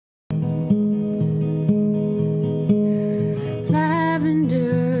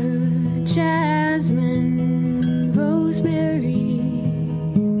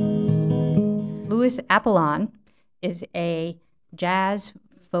Louis Apollon is a jazz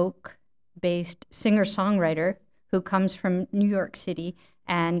folk-based singer-songwriter who comes from New York City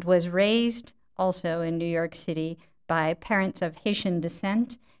and was raised also in New York City by parents of Haitian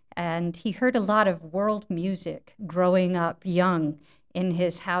descent. And he heard a lot of world music growing up young in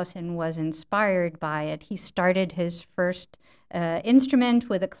his house and was inspired by it. He started his first instrument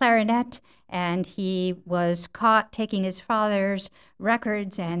with a clarinet, and he was caught taking his father's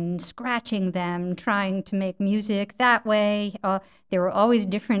records and scratching them, trying to make music that way. There were always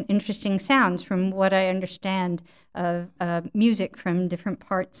different interesting sounds from what I understand of music from different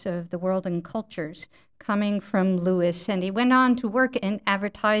parts of the world and cultures coming from Louis. And he went on to work in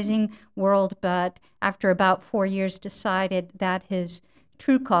advertising world, but after about 4 years decided that his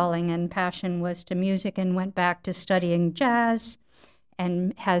true calling and passion was to music and went back to studying jazz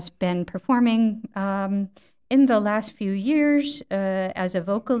and has been performing in the last few years as a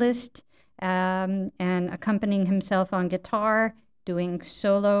vocalist and accompanying himself on guitar, doing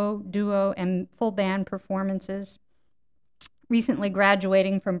solo, duo, and full band performances. Recently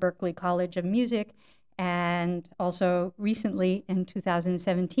graduating from Berklee College of Music, and also recently in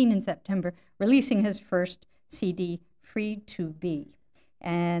 2017 in September, releasing his first CD, Free to Be.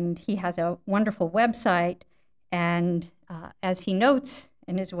 And he has a wonderful website, and as he notes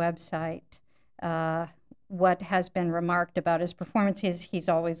in his website, what has been remarked about his performances, he's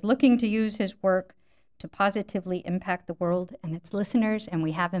always looking to use his work to positively impact the world and its listeners, and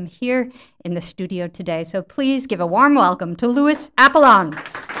we have him here in the studio today. So please give a warm welcome to Louis Apollon.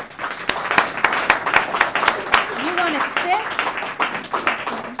 You want to sit?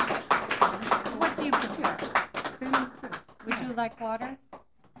 What do you prefer? Would you like water?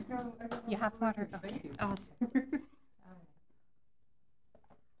 You have water? Okay, awesome.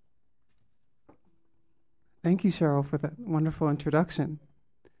 Thank you, Cheryl, for that wonderful introduction.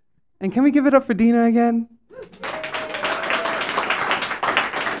 And can we give it up for Dina again?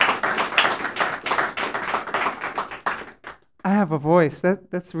 I have a voice.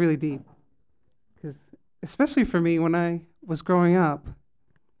 That's really deep. Because especially for me, when I was growing up,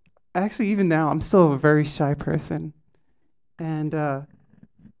 actually even now, I'm still a very shy person. And I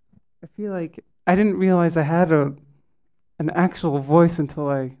feel like I didn't realize I had an actual voice until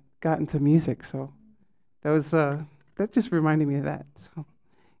I got into music. So that just reminded me of that. So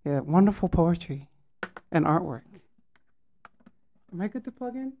yeah, wonderful poetry and artwork. Am I good to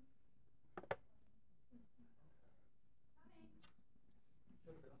plug in?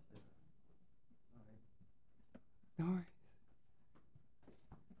 No worries.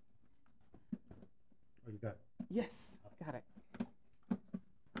 What you got? Yes, got it.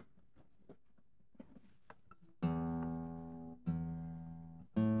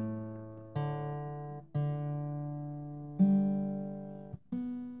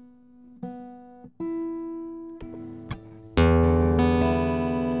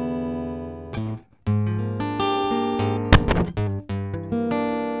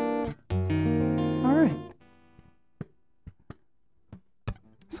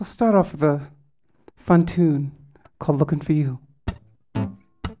 So I'll start off with a fun tune called Looking for You.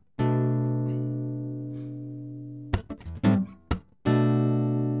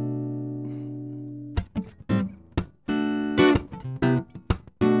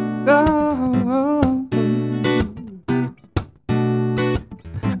 Oh,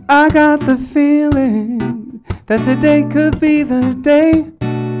 I got the feeling that today could be the day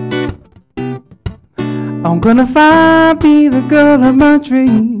I'm gonna find me the girl of my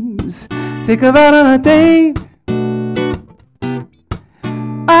dreams, take her out on a date.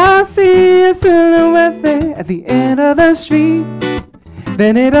 I see a silhouette there at the end of the street,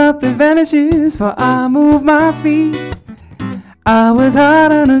 then it up and vanishes for I move my feet. I was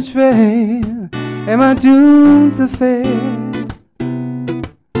out on a trail, am I doomed to fail?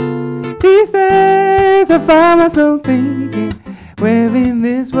 These days I find myself thinking, where in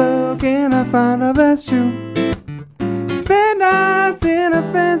this world can I find love that's true? Spend nights in a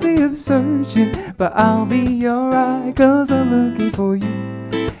fancy of searching, but I'll be alright, cause I'm looking for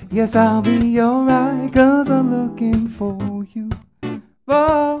you. Yes, I'll be alright, cause I'm looking for you.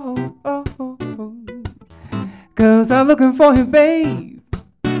 Oh, oh, oh, oh. Cause I'm looking for you, babe.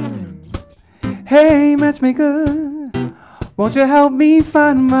 Hey, matchmaker, won't you help me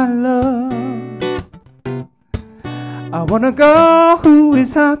find my love? I want a girl who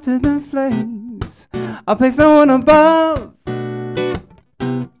is hotter than flames, a place on above.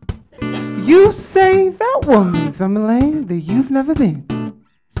 You say that woman's from a land that you've never been.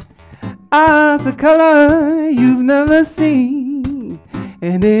 Eyes a color you've never seen.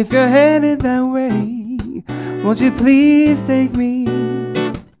 And if you're headed that way, won't you please take me?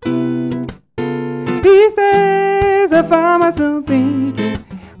 These days I find myself thinking,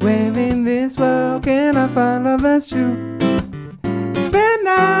 where in this world can I find love that's true? Spend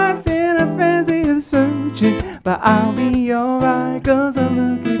nights in a fancy of searching, but I'll be alright, 'cause I'm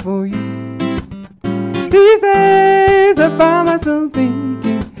looking for you. These days I find myself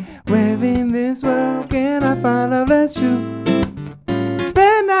thinking, where in this world can I find love that's true?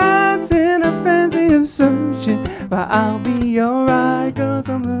 Spend nights in a fancy of searching, but I'll be alright, 'cause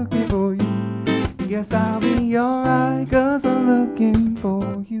I'm looking for you. Yes, I'll be alright, 'cause I'm looking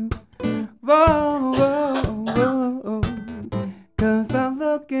for you. Whoa, whoa, whoa, 'cause I'm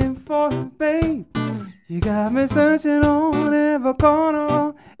looking for you, babe. You got me searching on every corner,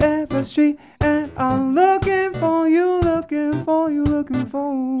 on every street, and I'm looking for you, looking for you, looking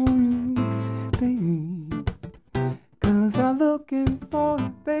for you, babe. 'Cause I'm looking for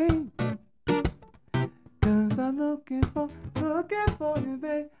you, babe. 'Cause I'm looking for you,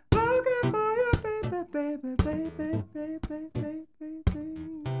 babe. Looking for you, baby, baby, baby, baby, baby, baby.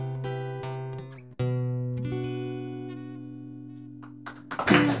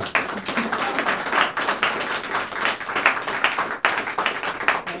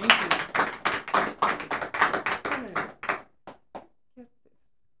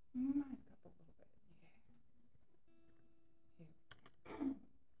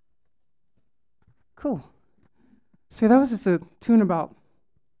 Cool. See, that was just a tune about,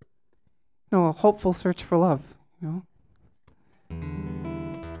 a hopeful search for love,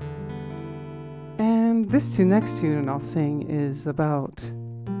 And this next tune I'll sing is about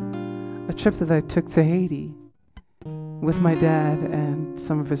a trip that I took to Haiti with my dad and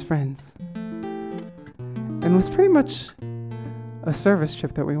some of his friends. And it was pretty much a service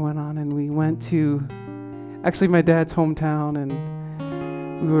trip that we went on, and we went to actually my dad's hometown, and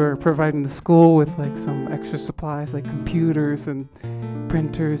we were providing the school with like some extra supplies like computers and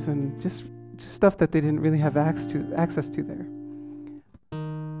printers and just stuff that they didn't really have access to there.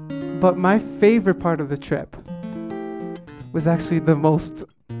 But my favorite part of the trip was actually the most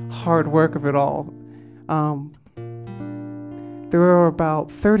hard work of it all. There were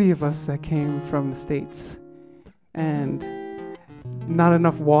about 30 of us that came from the States, and not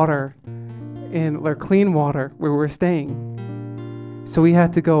enough water or clean water where we were staying. So we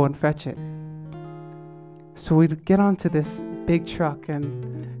had to go and fetch it. So we'd get onto this big truck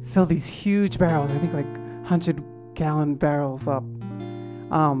and fill these huge barrels, I think like 100-gallon barrels up.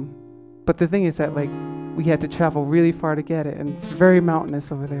 But the thing is that we had to travel really far to get it, and it's very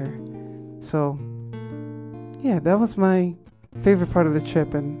mountainous over there. So yeah, that was my favorite part of the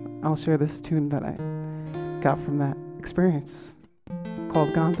trip, and I'll share this tune that I got from that experience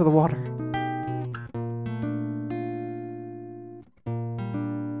called Gone to the Water.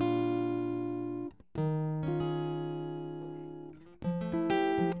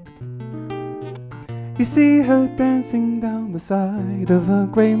 You see her dancing down the side of a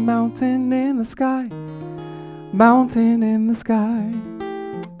great mountain in the sky, mountain in the sky.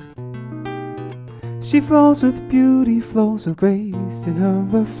 She flows with beauty, flows with grace. In her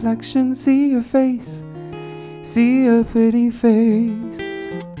reflection, see her face, see her pretty face.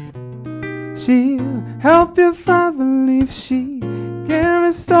 She'll help you find belief, she can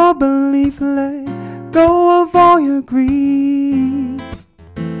restore belief. Let go of all your grief.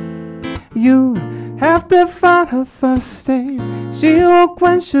 You have to find her first thing. She will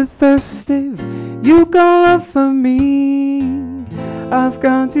quench your thirst if you go love for me. I've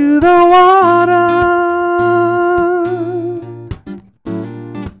gone to the water.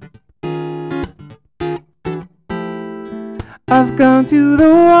 I've gone to the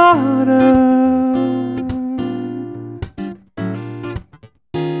water.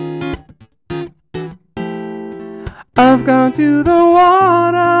 I've gone to the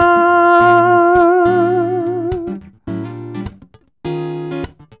water.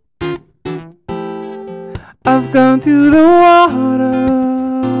 I've gone to the water.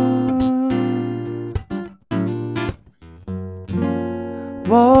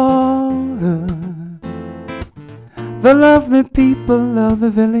 Water. The lovely people of the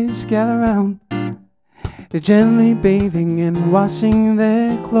village gather round, they're gently bathing and washing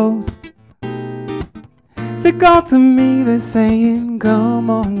their clothes. They call to me, they're saying, come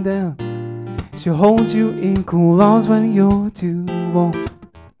on down. She'll hold you in cool arms when you're too warm.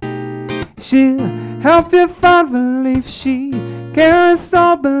 She'll help you find relief. She can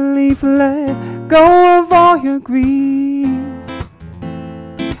restore belief. Let go of all your grief.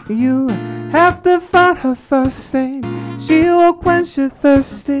 You have to find her first thing. She will quench your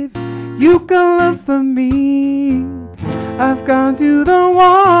thirst if you can love for me. I've gone to the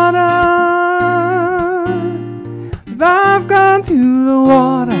water. I've gone to the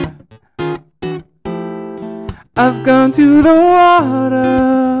water. I've gone to the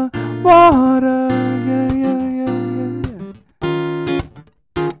water, water, yeah, yeah, yeah, yeah,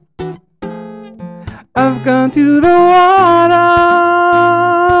 yeah. I've gone to the water.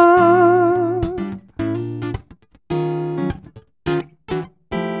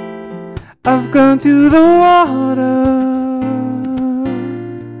 I've gone to the water.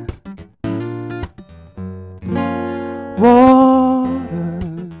 Water.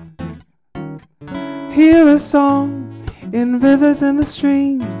 Hear a song in rivers and the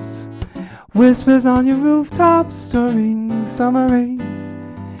streams, whispers on your rooftops during summer rains,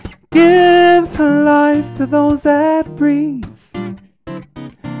 gives her life to those that breathe.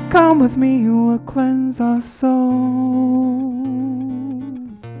 Come with me, we'll cleanse our souls.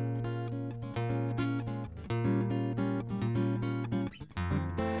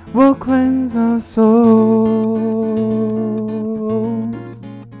 We'll cleanse our souls.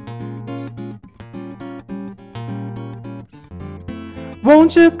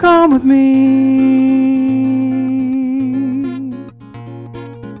 Won't you come with me?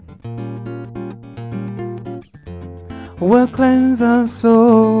 We'll cleanse our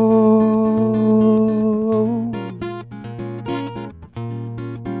souls.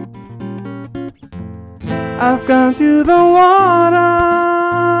 I've gone to the water.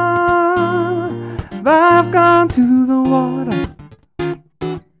 I've gone to the water.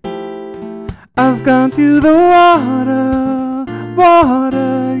 I've gone to the water,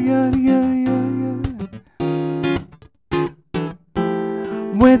 water, yeah, yeah, yeah, yeah.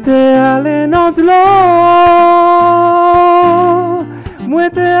 Muete alleno de l'eau,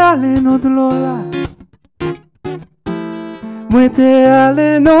 muete alleno de l'eau, muete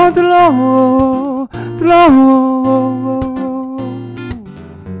alleno de l'eau, de l'eau.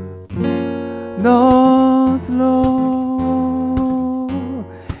 Not low.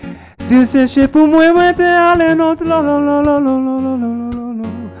 Si vous cherchez pour moi, mettez allez not low, low, low, low, low, low, low, low, low, low.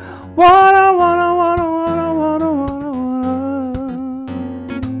 Water, water, water, water, water, water, water.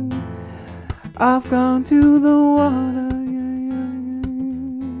 I've gone to the water, yeah, yeah, yeah.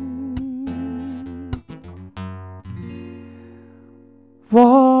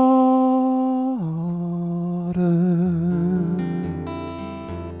 Water.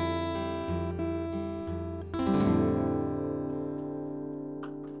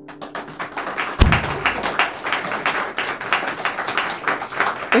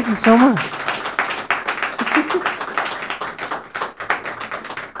 Thank you so much.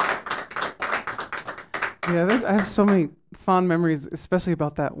 Yeah, I have so many fond memories, especially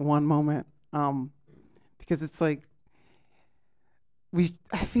about that one moment, because it's like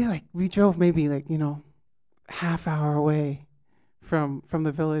I feel like we drove maybe like half hour away from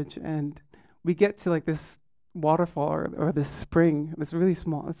the village, and we get to like this waterfall or this spring. It's really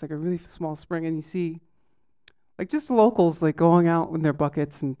small. It's like a really small spring, and you see like just locals like going out with their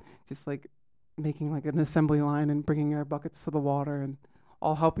buckets and just like making like an assembly line and bringing their buckets to the water and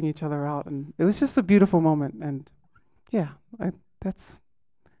all helping each other out. And it was just a beautiful moment. And yeah, that's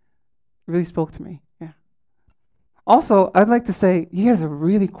really spoke to me. Yeah. Also, I'd like to say you guys are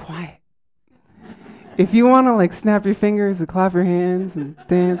really quiet. If you want to like snap your fingers and clap your hands and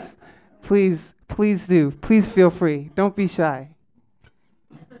dance, please do. Please feel free. Don't be shy.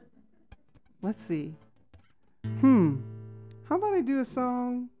 Let's see. How about I do a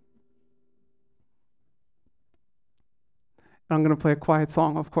song? I'm going to play a quiet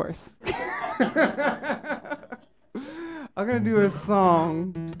song, of course. I'm going to do a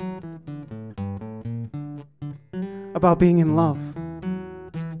song about being in love.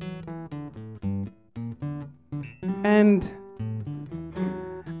 And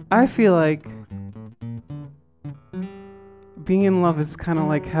I feel like being in love is kind of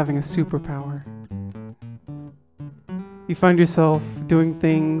like having a superpower. You find yourself doing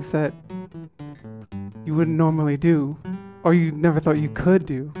things that you wouldn't normally do, or you never thought you could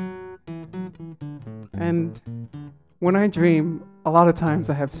do. And when I dream, a lot of times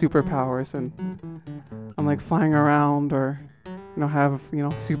I have superpowers, and I'm like flying around, or have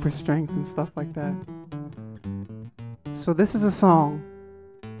super strength and stuff like that. So this is a song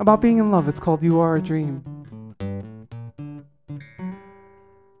about being in love. It's called "You Are a Dream."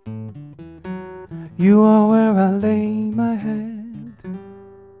 You are where I lay my head.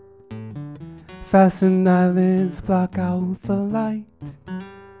 Fastened eyelids block out the light.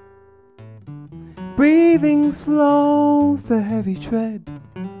 Breathing slows the heavy tread.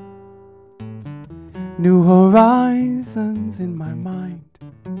 New horizons in my mind.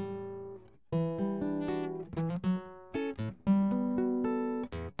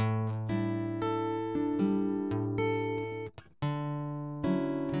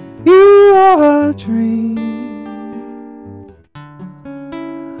 You are a dream.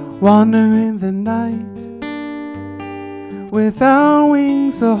 wander in the night without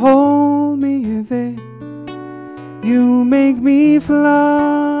wings to hold me there. You make me fly.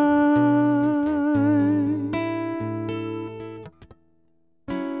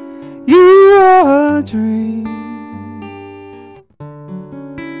 You are a dream,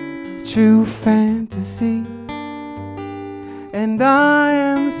 true fantasy, and I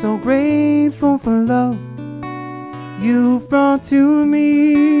am so grateful for love you've brought to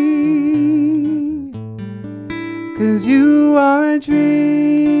me. 'Cause you are a dream,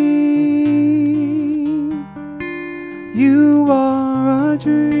 you are a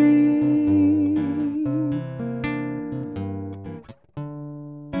dream.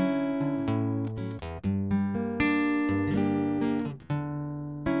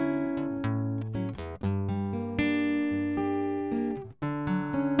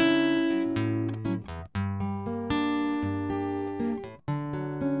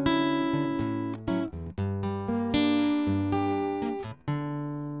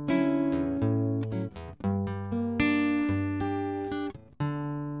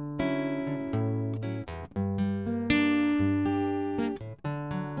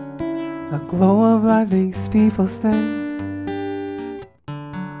 A glow of light makes people stand,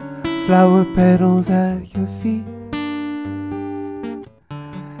 flower petals at your feet.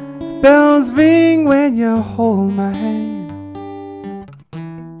 Bells ring when you hold my hand.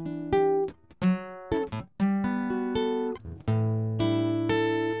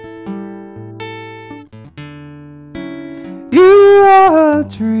 You are a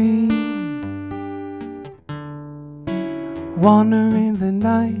dream, wander in the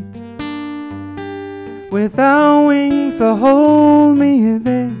night without wings to hold me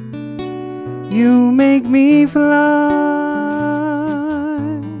there. You make me fly.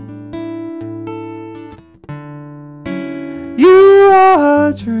 You are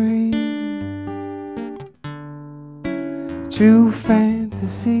a dream, true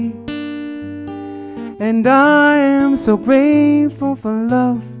fantasy, and I am so grateful for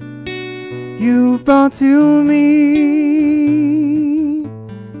love you've brought to me.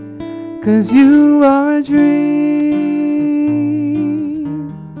 'Cause you are a dream,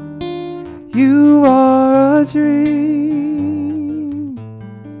 you are a dream.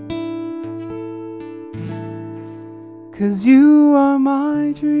 'Cause you are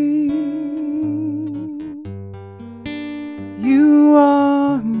my dream, you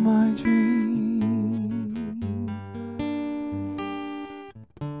are my dream.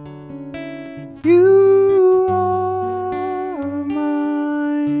 You are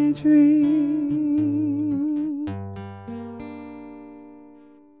my dream.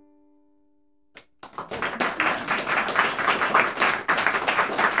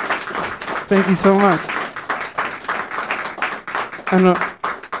 Thank you so much. And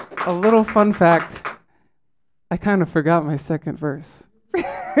a little fun fact, I kind of forgot my second verse.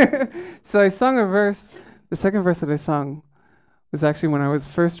 So I sung a verse, the second verse that I sung was actually when I was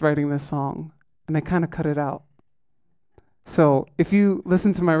first writing this song, and I kind of cut it out. So if you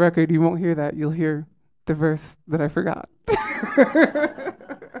listen to my record, you won't hear that. You'll hear the verse that I forgot.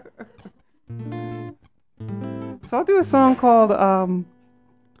 So I'll do a song called,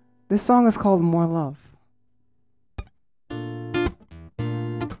 this song is called More Love.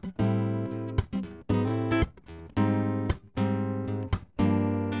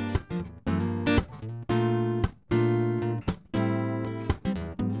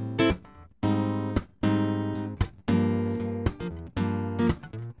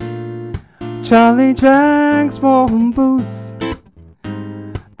 Charlie drags warm boots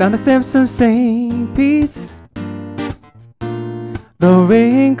down the steps of St. Pete's. The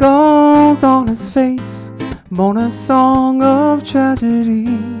wrinkles on his face moan a song of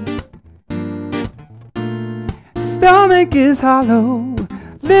tragedy. Stomach is hollow,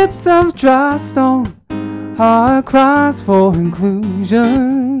 lips of dry stone, heart cries for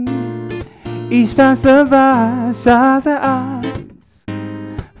inclusion. Each passerby shies their eyes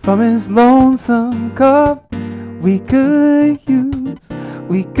from his lonesome cup. We could use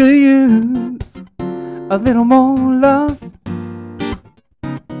a little more love.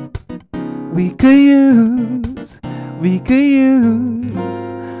 We could use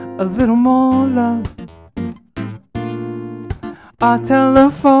a little more love. Our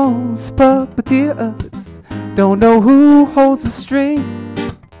telephones, puppeteers, don't know who holds the string,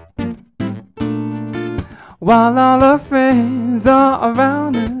 while all our friends are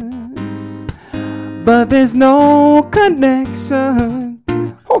around us, but there's no connection.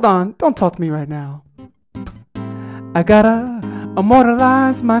 Hold on, don't talk to me right now. I gotta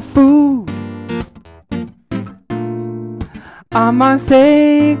immortalize my food. I might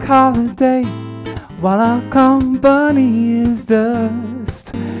say holiday while our company is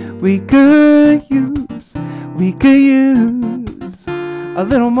dust. We could use a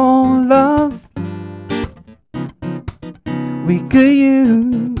little more love. We could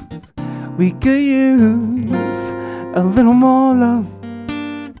use a little more love.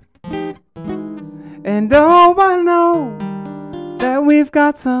 And oh, I know that we've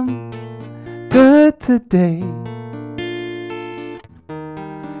got some good today.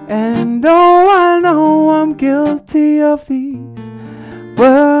 And oh, I know I'm guilty of these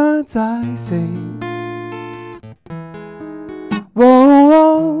words I say. Whoa,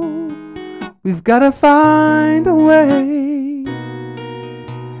 whoa, we've gotta find a way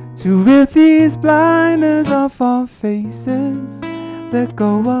to rid these blinders off our faces. Let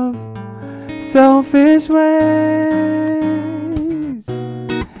go of selfish ways.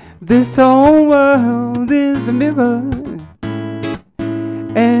 This whole world is a mirror,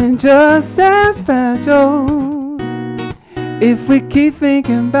 and just as fragile. If we keep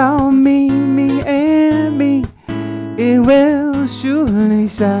thinking about me, me and me, it will surely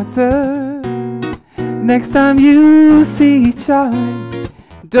shatter. Next time you see Charlie,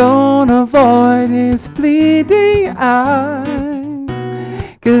 don't avoid his bleeding eyes,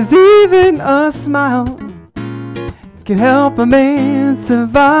 'cause even a smile can help a man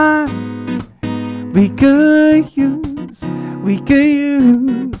survive. We could use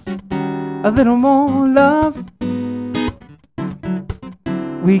a little more love.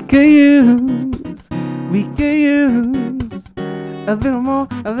 We could use a little more,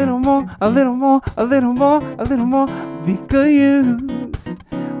 a little more, a little more, a little more, a little more. We could use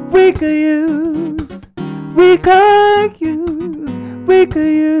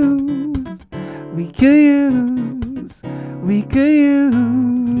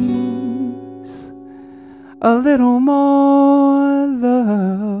a little more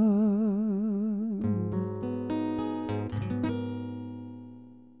love.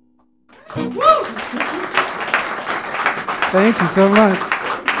 Thank you so much.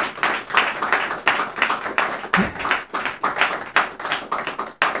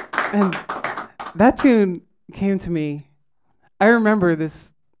 And that tune came to me. I remember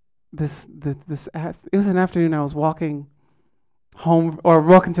this. It was an afternoon. I was walking home, or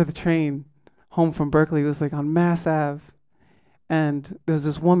walking to the train home from Berkeley. It was like on Mass Ave, and there was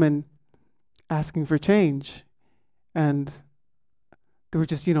this woman asking for change, and there were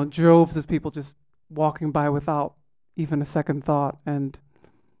just droves of people just walking by without even a second thought. And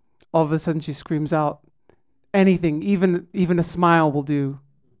all of a sudden she screams out, anything, even a smile will do.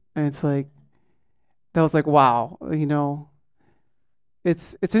 And it's like, that was like, wow.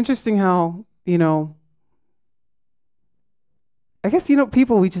 It's interesting how I guess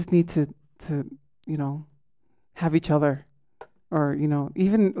people, we just need to have each other, or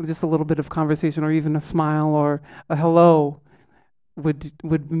even just a little bit of conversation, or even a smile or a hello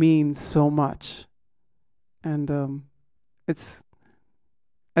would mean so much. And it's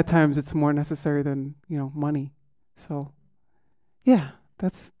at times it's more necessary than money. So yeah,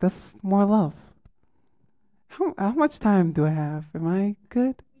 that's more love. How much time do I have? Am I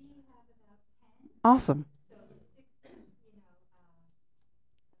good? Awesome.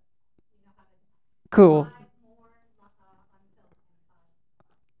 Cool.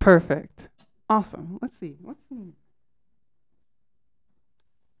 Perfect. Awesome. Let's see.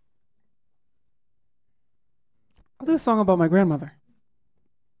 I'll do a song about my grandmother.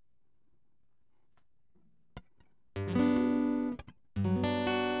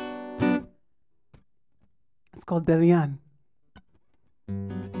 It's called Delian.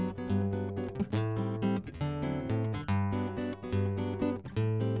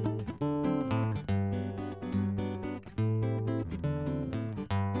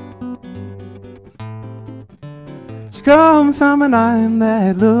 She comes from an island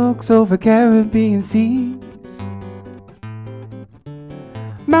that looks over Caribbean seas.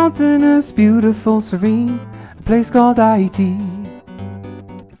 Mountainous, beautiful, serene, a place called Haiti.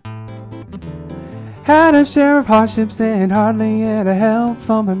 Had a share of hardships and hardly ever help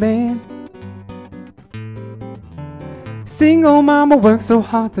from a man. Single mama works so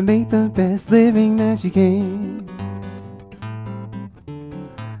hard to make the best living that she can.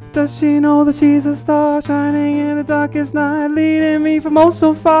 Does she know that she's a star shining in the darkest night, leading me from oh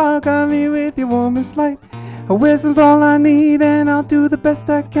so far? Got me with your warmest light. Her wisdom's all I need, and I'll do the best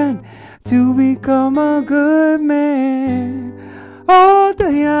I can to become a good man. Oh,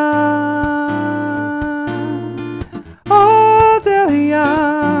 Delian, oh,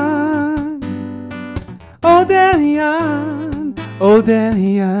 Delian, oh, Delian, oh,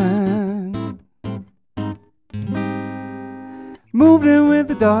 Delian. Moved in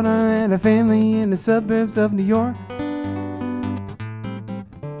with a daughter and a family in the suburbs of New York.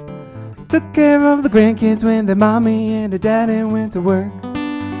 Took care of the grandkids when their mommy and their daddy went to work.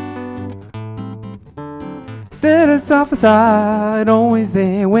 Set herself aside, always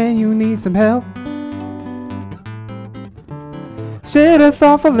there when you need some help. Shared her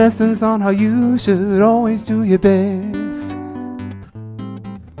thoughtful lessons on how you should always do your best.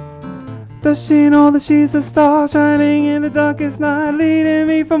 Does she know that she's a star shining in the darkest night, leading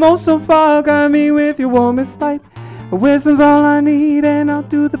me from oh so far? Guide me with your warmest light. Wisdom's all I need, and I'll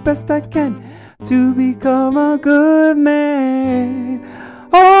do the best I can to become a good man.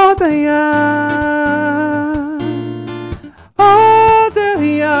 Oh, Diane, oh,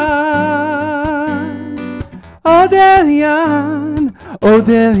 Diane, oh, Diane, oh,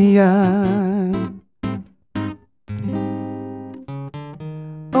 Diane.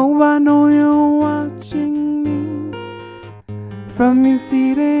 Oh, I know you're watching me from your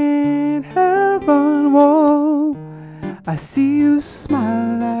seat in heaven. Whoa, I see you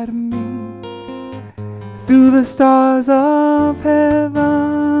smile at me through the stars of heaven.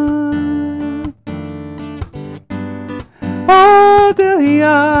 Oh, Delian,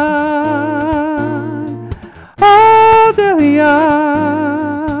 oh, Delian,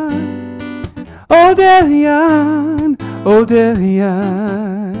 oh, Delian, oh,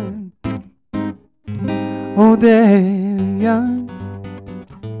 Delian, oh, Delian,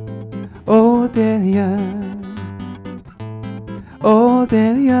 oh, Delian, oh,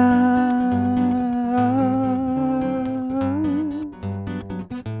 Delian,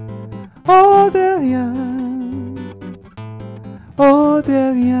 oh, Delian, oh,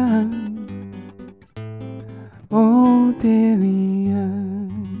 Delian, oh, Delian.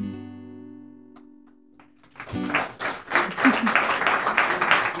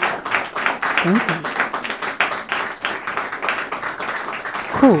 Thank you.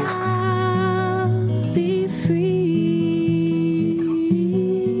 Cool.